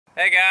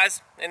Hey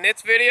guys, in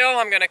this video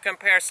I'm going to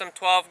compare some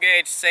 12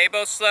 gauge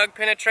Sabot slug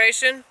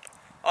penetration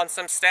on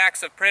some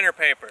stacks of printer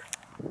paper.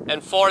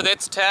 And for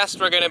this test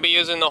we're going to be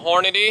using the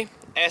Hornady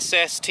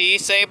SST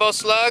Sabot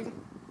slug,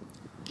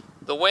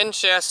 the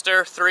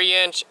Winchester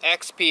 3-inch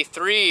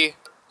XP3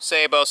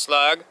 Sabot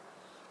slug,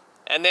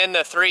 and then the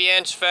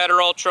 3-inch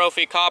Federal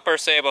Trophy Copper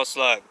Sabot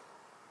slug.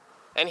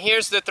 And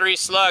here's the three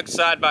slugs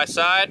side by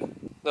side,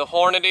 the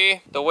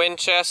Hornady, the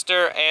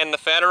Winchester, and the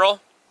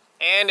Federal.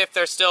 And if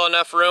there's still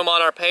enough room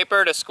on our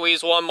paper to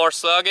squeeze one more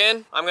slug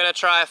in, I'm going to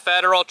try a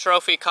Federal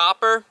Trophy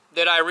Copper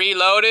that I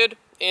reloaded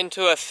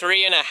into a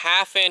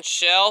 3.5-inch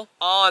shell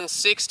on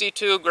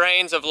 62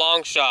 grains of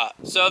long shot.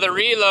 So the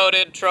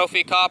reloaded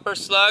Trophy Copper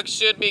slug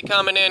should be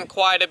coming in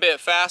quite a bit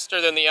faster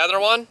than the other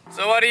one.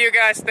 So what do you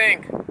guys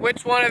think?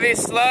 Which one of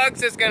these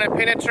slugs is going to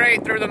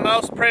penetrate through the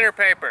most printer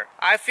paper?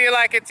 I feel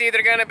like it's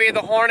either going to be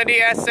the Hornady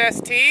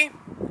SST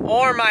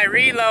or my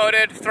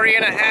reloaded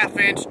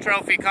 3.5-inch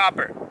Trophy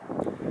Copper.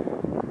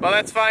 Well,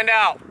 let's find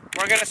out.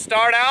 We're going to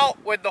start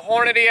out with the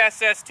Hornady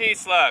SST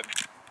slug.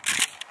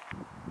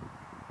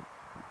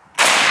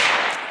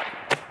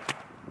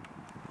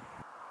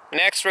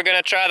 Next, we're going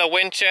to try the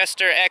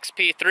Winchester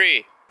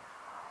XP3.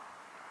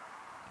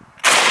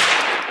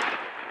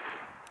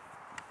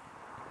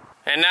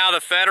 And now the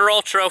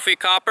Federal Trophy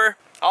Copper.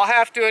 I'll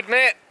have to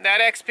admit,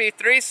 that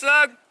XP3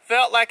 slug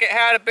felt like it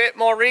had a bit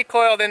more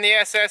recoil than the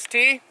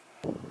SST.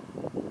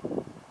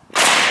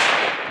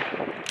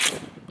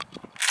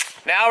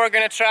 Now we're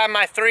going to try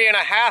my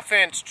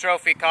 3.5-inch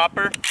Trophy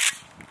Copper.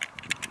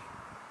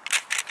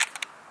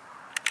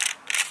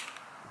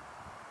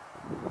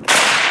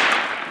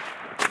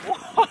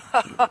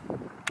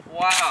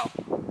 Wow.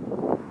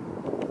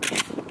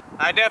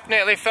 I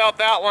definitely felt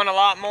that one a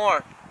lot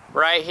more.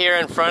 Right here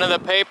in front of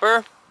the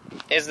paper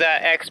is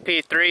that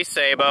XP3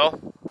 Sabot.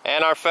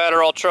 And our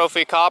Federal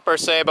Trophy Copper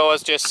Sabot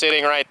is just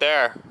sitting right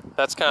there.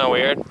 That's kind of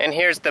weird. And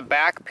here's the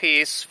back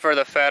piece for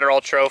the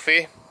Federal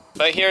Trophy.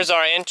 But here's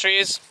our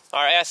entries.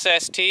 Our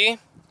SST,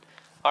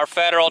 our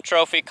Federal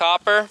Trophy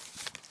Copper,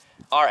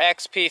 our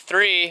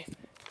XP3,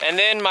 and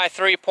then my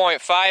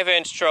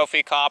 3.5-inch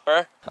Trophy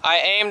Copper. I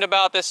aimed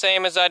about the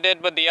same as I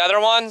did with the other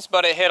ones,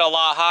 but it hit a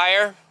lot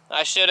higher.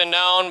 I should have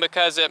known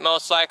because it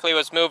most likely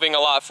was moving a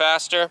lot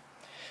faster.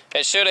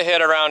 It should have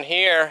hit around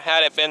here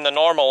had it been the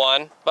normal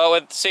one, but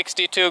with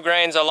 62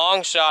 grains of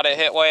long shot it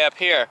hit way up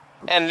here.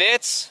 And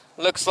this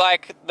looks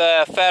like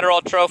the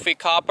Federal Trophy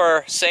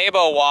Copper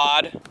Sabot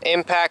wad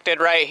impacted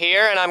right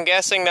here, and I'm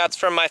guessing that's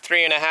from my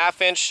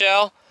 3.5-inch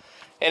shell.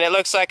 And it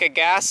looks like a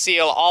gas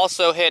seal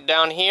also hit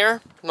down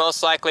here,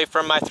 most likely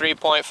from my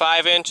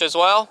 3.5-inch as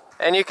well.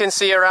 And you can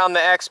see around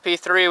the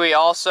XP3 we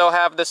also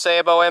have the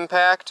Sabot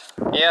impact.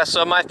 Yeah,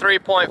 so my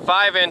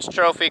 3.5-inch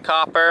Trophy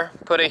Copper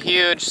put a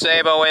huge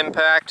Sabot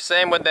impact,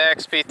 same with the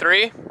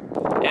XP3.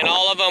 And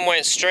all of them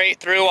went straight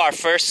through our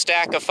first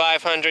stack of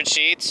 500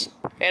 sheets.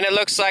 And it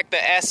looks like the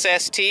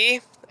SST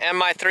and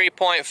my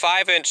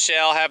 3.5-inch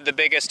shell have the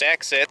biggest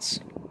exits.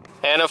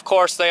 And of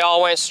course they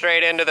all went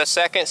straight into the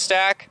second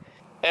stack.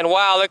 And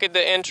wow, look at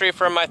the entry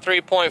from my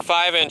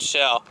 3.5-inch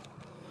shell.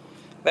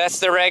 That's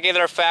the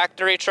regular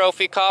factory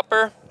Trophy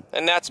Copper,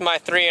 and that's my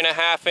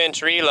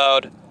 3.5-inch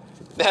reload.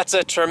 That's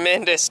a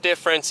tremendous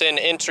difference in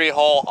entry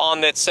hole on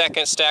that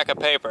second stack of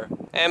paper.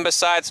 And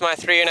besides my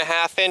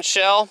 3.5-inch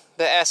shell,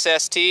 the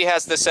SST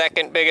has the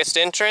second biggest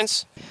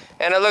entrance.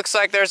 And it looks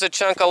like there's a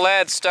chunk of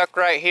lead stuck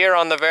right here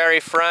on the very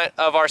front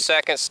of our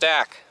second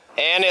stack.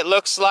 And it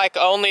looks like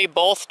only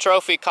both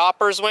Trophy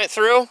Coppers went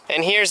through.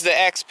 And here's the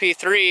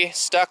XP3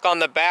 stuck on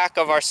the back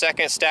of our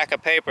second stack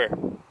of paper.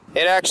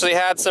 It actually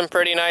had some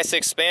pretty nice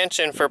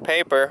expansion for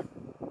paper.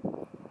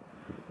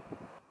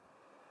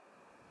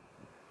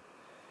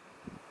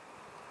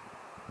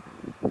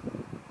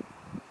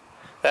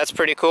 That's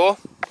pretty cool.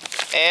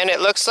 And it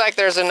looks like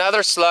there's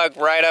another slug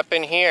right up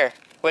in here,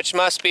 which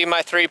must be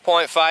my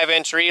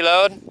 3.5-inch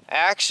reload.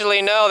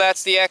 Actually, no,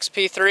 that's the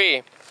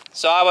XP3.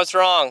 So I was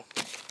wrong.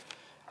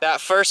 That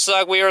first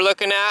slug we were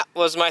looking at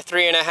was my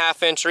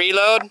 3.5-inch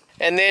reload.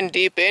 And then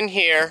deep in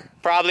here,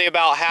 probably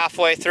about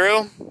halfway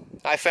through,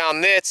 I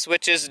found this,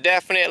 which is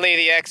definitely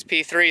the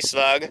XP3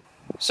 slug.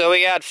 So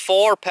we had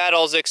 4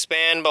 petals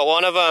expand, but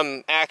one of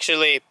them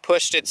actually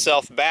pushed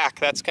itself back.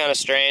 That's kind of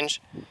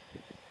strange.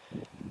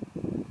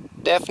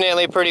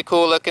 Definitely pretty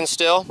cool looking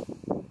still.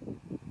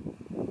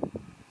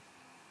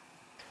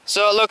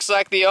 So it looks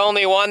like the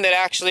only one that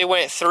actually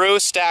went through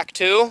stack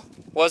 2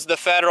 was the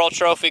Federal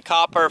Trophy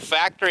Copper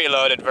factory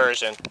loaded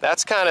version.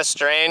 That's kind of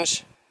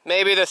strange.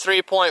 Maybe the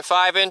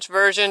 3.5-inch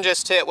version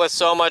just hit with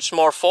so much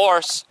more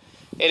force,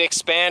 it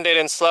expanded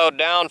and slowed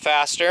down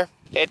faster.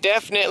 It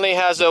definitely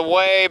has a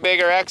way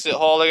bigger exit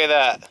hole, look at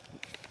that.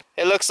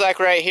 It looks like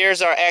right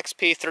here's our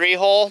XP3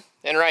 hole,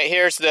 and right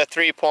here's the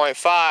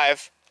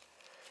 3.5,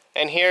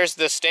 and here's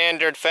the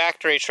standard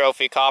factory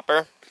Trophy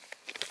Copper.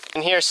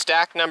 And here's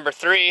stack number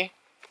 3.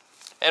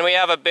 And we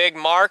have a big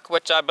mark,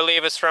 which I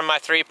believe is from my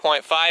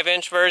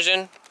 3.5-inch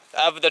version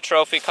of the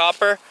Trophy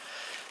Copper.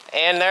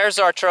 And there's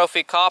our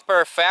Trophy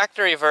Copper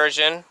factory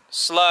version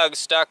slug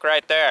stuck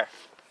right there.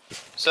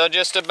 So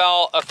just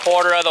about a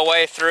quarter of the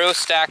way through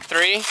stack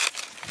 3,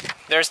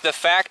 there's the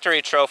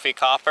factory trophy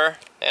copper.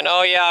 And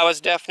oh yeah, I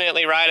was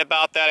definitely right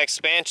about that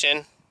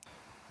expansion.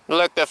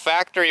 Look, the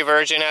factory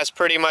version has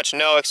pretty much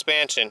no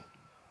expansion.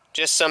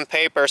 Just some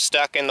paper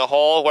stuck in the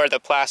hole where the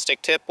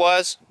plastic tip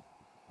was.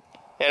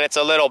 And it's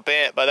a little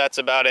bent, but that's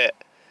about it.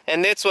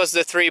 And this was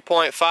the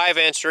 3.5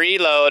 inch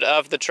reload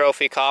of the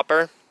trophy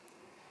copper.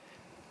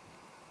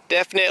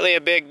 Definitely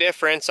a big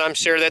difference. I'm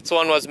sure this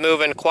one was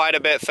moving quite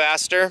a bit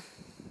faster.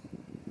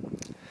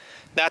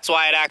 That's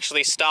why it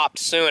actually stopped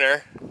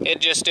sooner. It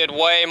just did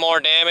way more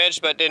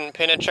damage but didn't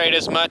penetrate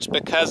as much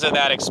because of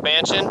that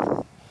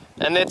expansion.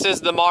 And this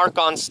is the mark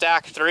on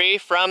stack 3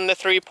 from the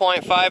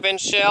 3.5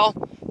 inch shell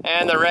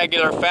and the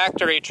regular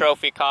factory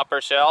trophy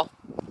copper shell.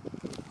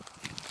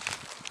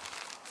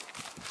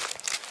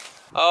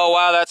 Oh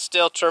wow, that's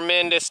still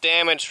tremendous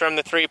damage from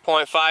the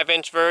 3.5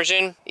 inch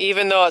version.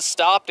 Even though it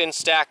stopped in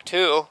stack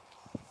 2,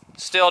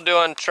 still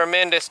doing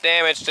tremendous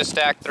damage to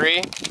stack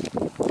 3.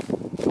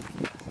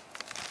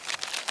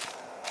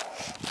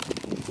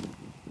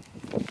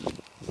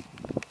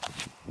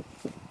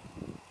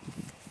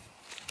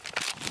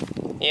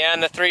 Yeah,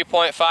 and the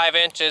 3.5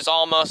 inch is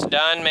almost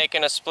done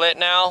making a split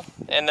now,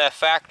 and the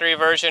factory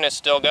version is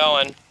still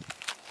going.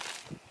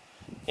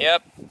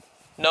 Yep,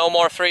 no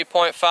more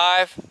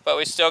 3.5, but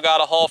we still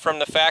got a hole from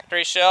the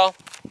factory shell.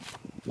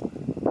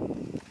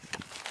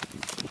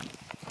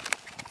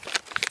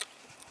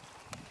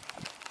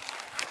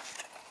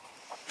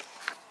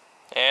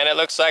 And it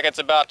looks like it's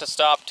about to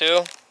stop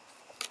too.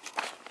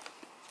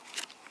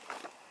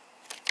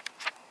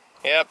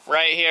 Yep,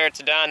 right here it's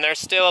done. There's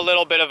still a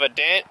little bit of a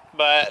dent,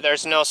 but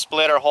there's no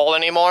split or hole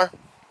anymore.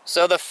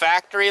 So the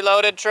factory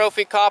loaded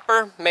trophy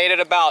copper made it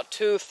about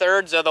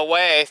 2/3 of the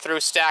way through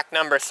stack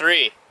number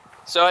 3.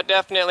 So it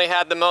definitely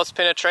had the most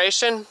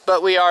penetration,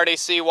 but we already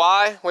see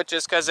why, which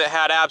is because it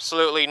had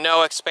absolutely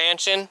no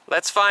expansion.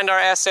 Let's find our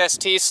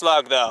SST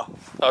slug though.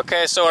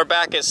 Okay, so we're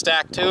back at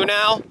stack 2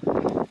 now.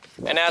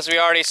 And as we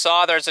already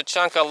saw, there's a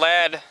chunk of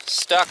lead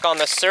stuck on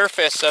the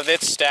surface of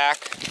its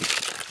stack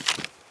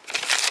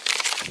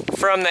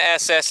from the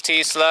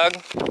SST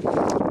slug.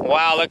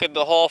 Wow, look at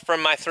the hole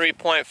from my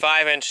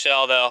 3.5 inch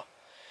shell though.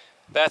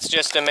 That's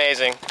just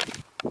amazing.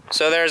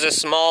 So there's a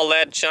small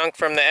lead chunk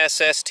from the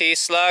SST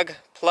slug,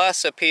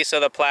 plus a piece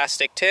of the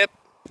plastic tip.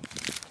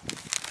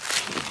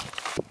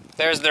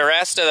 There's the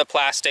rest of the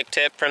plastic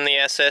tip from the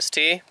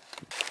SST.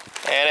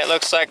 And it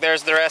looks like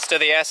there's the rest of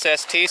the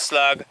SST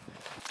slug.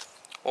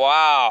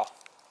 Wow.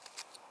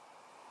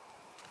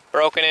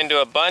 Broken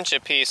into a bunch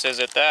of pieces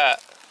at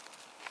that.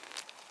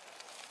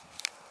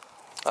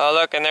 Oh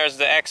look, and there's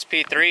the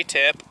XP3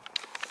 tip.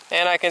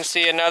 And I can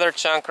see another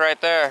chunk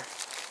right there.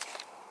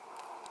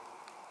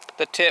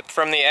 The tip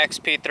from the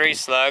XP3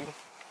 slug.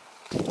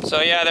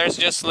 So yeah, there's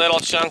just little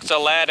chunks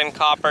of lead and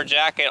copper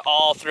jacket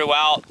all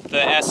throughout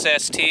the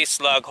SST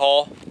slug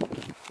hole.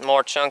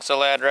 More chunks of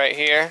lead right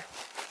here.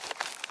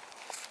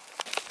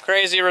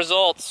 Crazy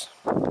results.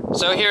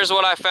 So here's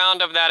what I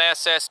found of that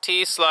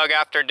SST slug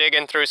after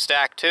digging through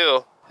stack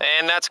 2.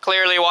 And that's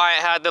clearly why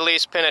it had the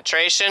least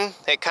penetration.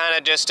 It kind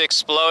of just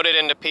exploded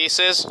into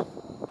pieces.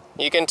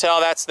 You can tell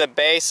that's the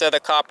base of the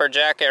copper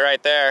jacket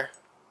right there.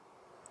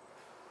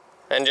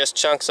 And just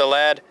chunks of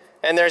lead.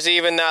 And there's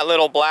even that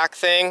little black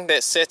thing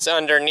that sits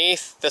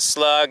underneath the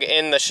slug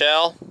in the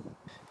shell.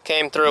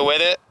 Came through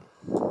with it.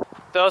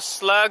 Those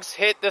slugs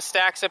hit the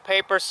stacks of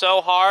paper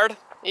so hard,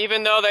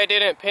 even though they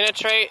didn't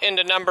penetrate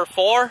into number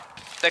 4,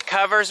 the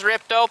cover's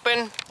ripped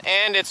open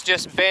and it's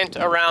just bent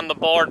around the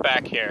board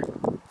back here.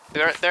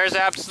 There's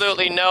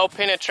absolutely no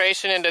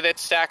penetration into this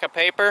stack of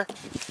paper,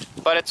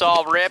 but it's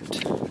all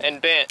ripped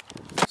and bent.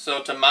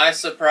 So to my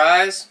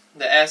surprise,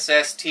 the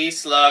SST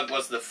slug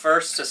was the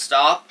first to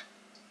stop,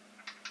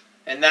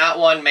 and that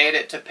one made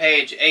it to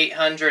page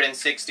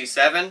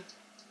 867.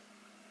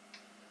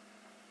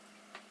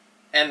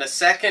 And the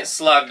second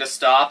slug to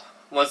stop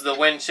was the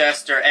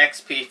Winchester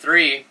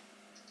XP3,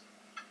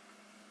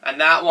 and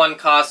that one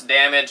caused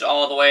damage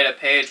all the way to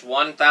page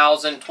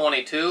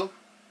 1022.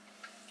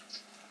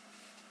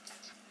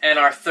 And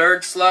our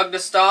third slug to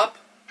stop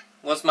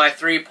was my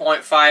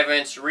 3.5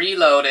 inch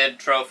reloaded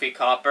trophy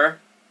copper.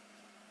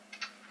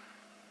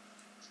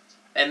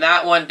 And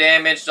that one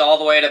damaged all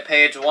the way to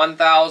page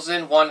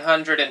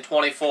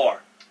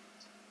 1124.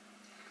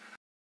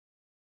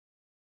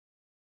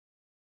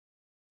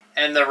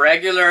 And the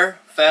regular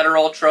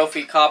Federal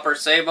Trophy Copper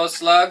Sabot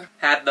Slug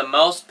had the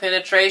most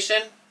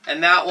penetration,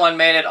 and that one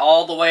made it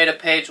all the way to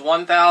page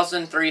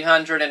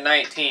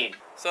 1319.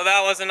 So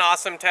that was an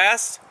awesome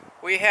test.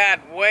 We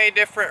had way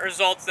different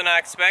results than I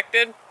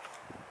expected.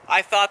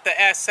 I thought the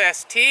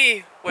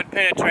SST would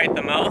penetrate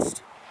the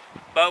most,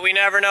 but we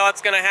never know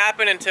what's going to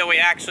happen until we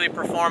actually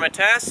perform a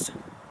test.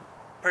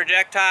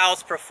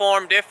 Projectiles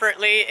perform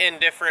differently in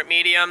different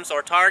mediums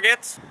or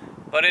targets.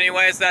 But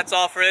anyways, that's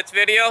all for this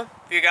video.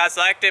 If you guys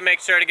liked it, make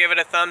sure to give it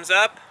a thumbs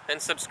up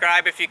and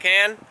subscribe if you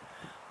can.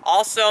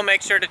 Also,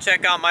 make sure to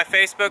check out my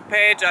Facebook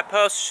page. I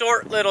post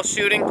short little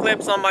shooting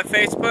clips on my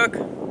Facebook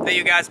that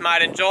you guys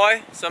might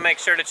enjoy, so make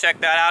sure to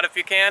check that out if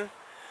you can.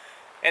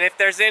 And if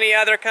there's any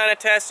other kind of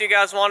tests you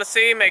guys want to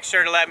see, make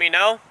sure to let me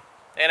know.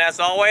 And as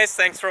always,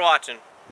 thanks for watching.